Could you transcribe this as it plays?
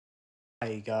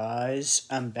Hi guys,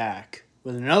 I'm back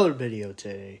with another video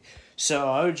today. So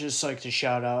I would just like to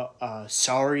shout out,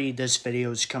 sorry this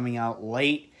video is coming out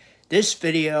late. This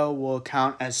video will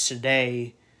count as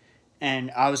today, and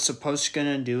I was supposed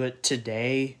to do it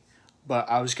today, but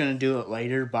I was gonna do it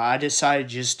later, but I decided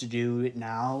just to do it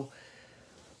now.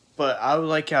 But I would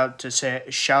like to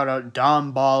shout out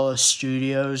Don Bala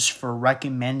Studios for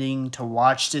recommending to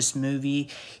watch this movie.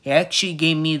 He actually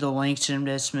gave me the links in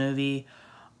this movie.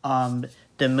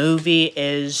 The movie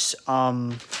is a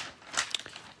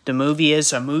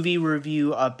movie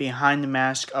review of Behind the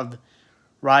Mask of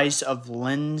Rise of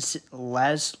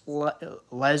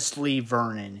Leslie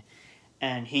Vernon.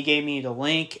 And he gave me the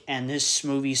link, and this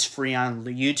movie's free on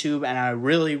YouTube, and I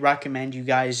really recommend you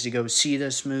guys to go see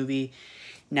this movie.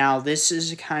 Now, this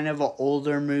is kind of an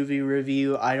older movie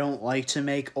review. I don't like to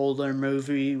make older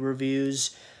movie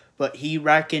reviews, but he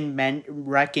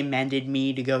recommended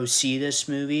me to go see this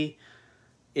movie.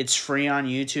 It's free on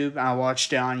YouTube. I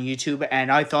watched it on YouTube,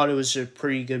 and I thought it was a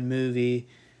pretty good movie.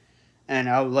 And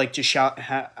I would like to shout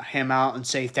him out and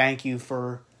say thank you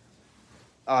for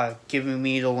giving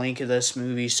me the link of this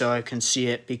movie so I can see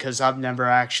it, because I've never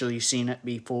actually seen it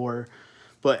before.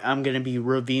 But I'm going to be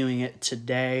reviewing it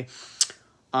today.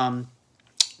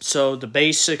 So the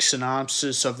basic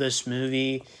synopsis of this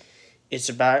movie, it's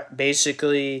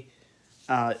basically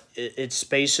about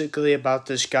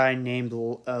this guy named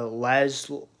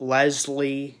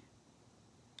Leslie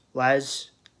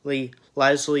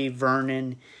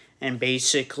Vernon, and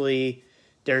basically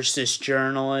there's this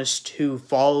journalist who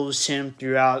follows him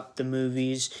throughout the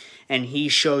movies, and he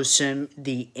shows him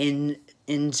the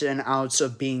ins and outs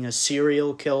of being a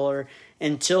serial killer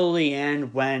until the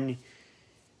end, when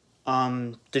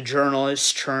the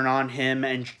journalists turn on him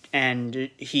and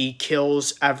he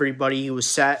kills everybody he was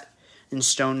set in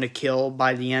stone to kill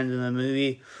by the end of the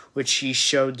movie, which he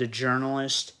showed the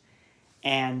journalist.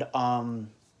 And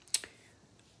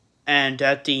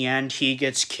at the end he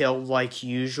gets killed like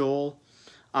usual.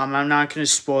 I'm not going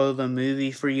to spoil the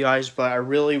movie for you guys, but I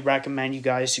really recommend you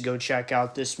guys to go check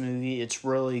out this movie. It's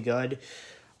really good.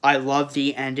 I love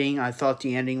the ending. I thought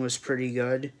the ending was pretty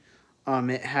good.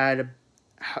 It had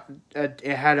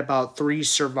about 3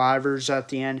 survivors at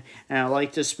the end, and I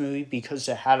like this movie because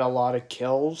it had a lot of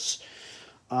kills.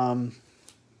 You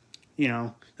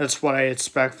know, that's what I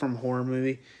expect from a horror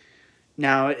movie.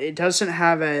 Now, it doesn't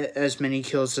have as many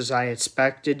kills as I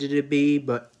expected it to be,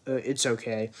 but it's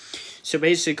okay. So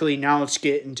basically, now let's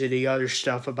get into the other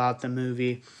stuff about the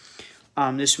movie.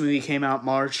 This movie came out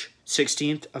March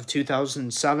 16th of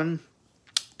 2007.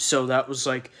 So that was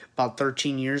like about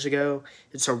 13 years ago.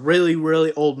 It's a really,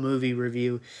 really old movie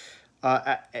review.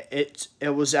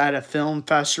 It was at a film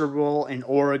festival in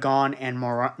Oregon and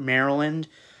Maryland.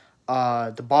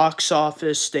 The box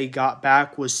office they got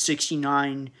back was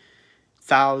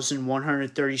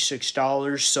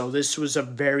 $69,136. So this was a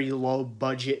very low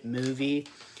budget movie.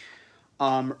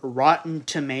 Rotten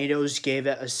Tomatoes gave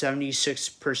it a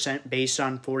 76% based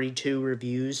on 42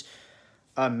 reviews.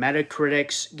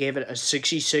 Metacritics gave it a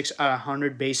 66 out of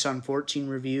 100 based on 14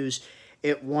 reviews.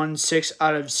 It won 6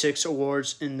 out of 6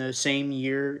 awards in the same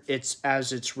year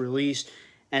as its release,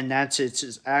 and that's its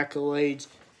accolades.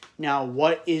 Now,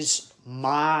 what do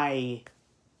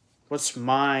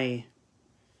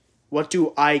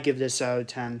I give this out of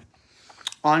 10?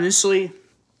 Honestly,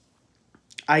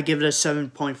 I give it a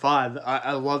 7.5.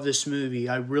 I love this movie.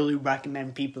 I really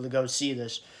recommend people to go see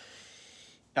this.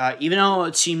 Even though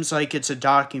it seems like it's a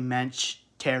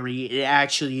documentary, it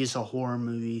actually is a horror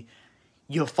movie.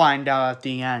 You'll find out at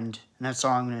the end, and that's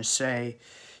all I'm going to say.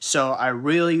 So I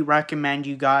really recommend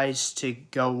you guys to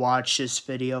go watch this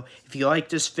video. If you like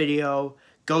this video,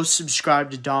 go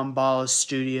subscribe to Don Bala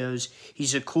Studios.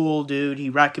 He's a cool dude. He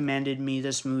recommended me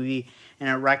this movie, and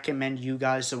I recommend you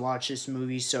guys to watch this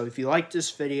movie. So if you like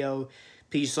this video,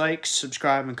 please like,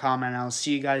 subscribe, and comment. I'll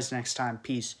see you guys next time.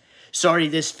 Peace. Sorry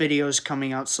this video is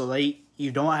coming out so late.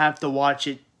 You don't have to watch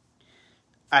it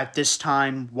at this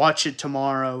time. Watch it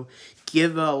tomorrow.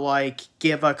 Give a like,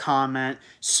 give a comment,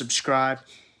 subscribe,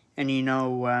 and you know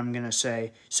what I'm going to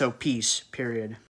say. So peace, period.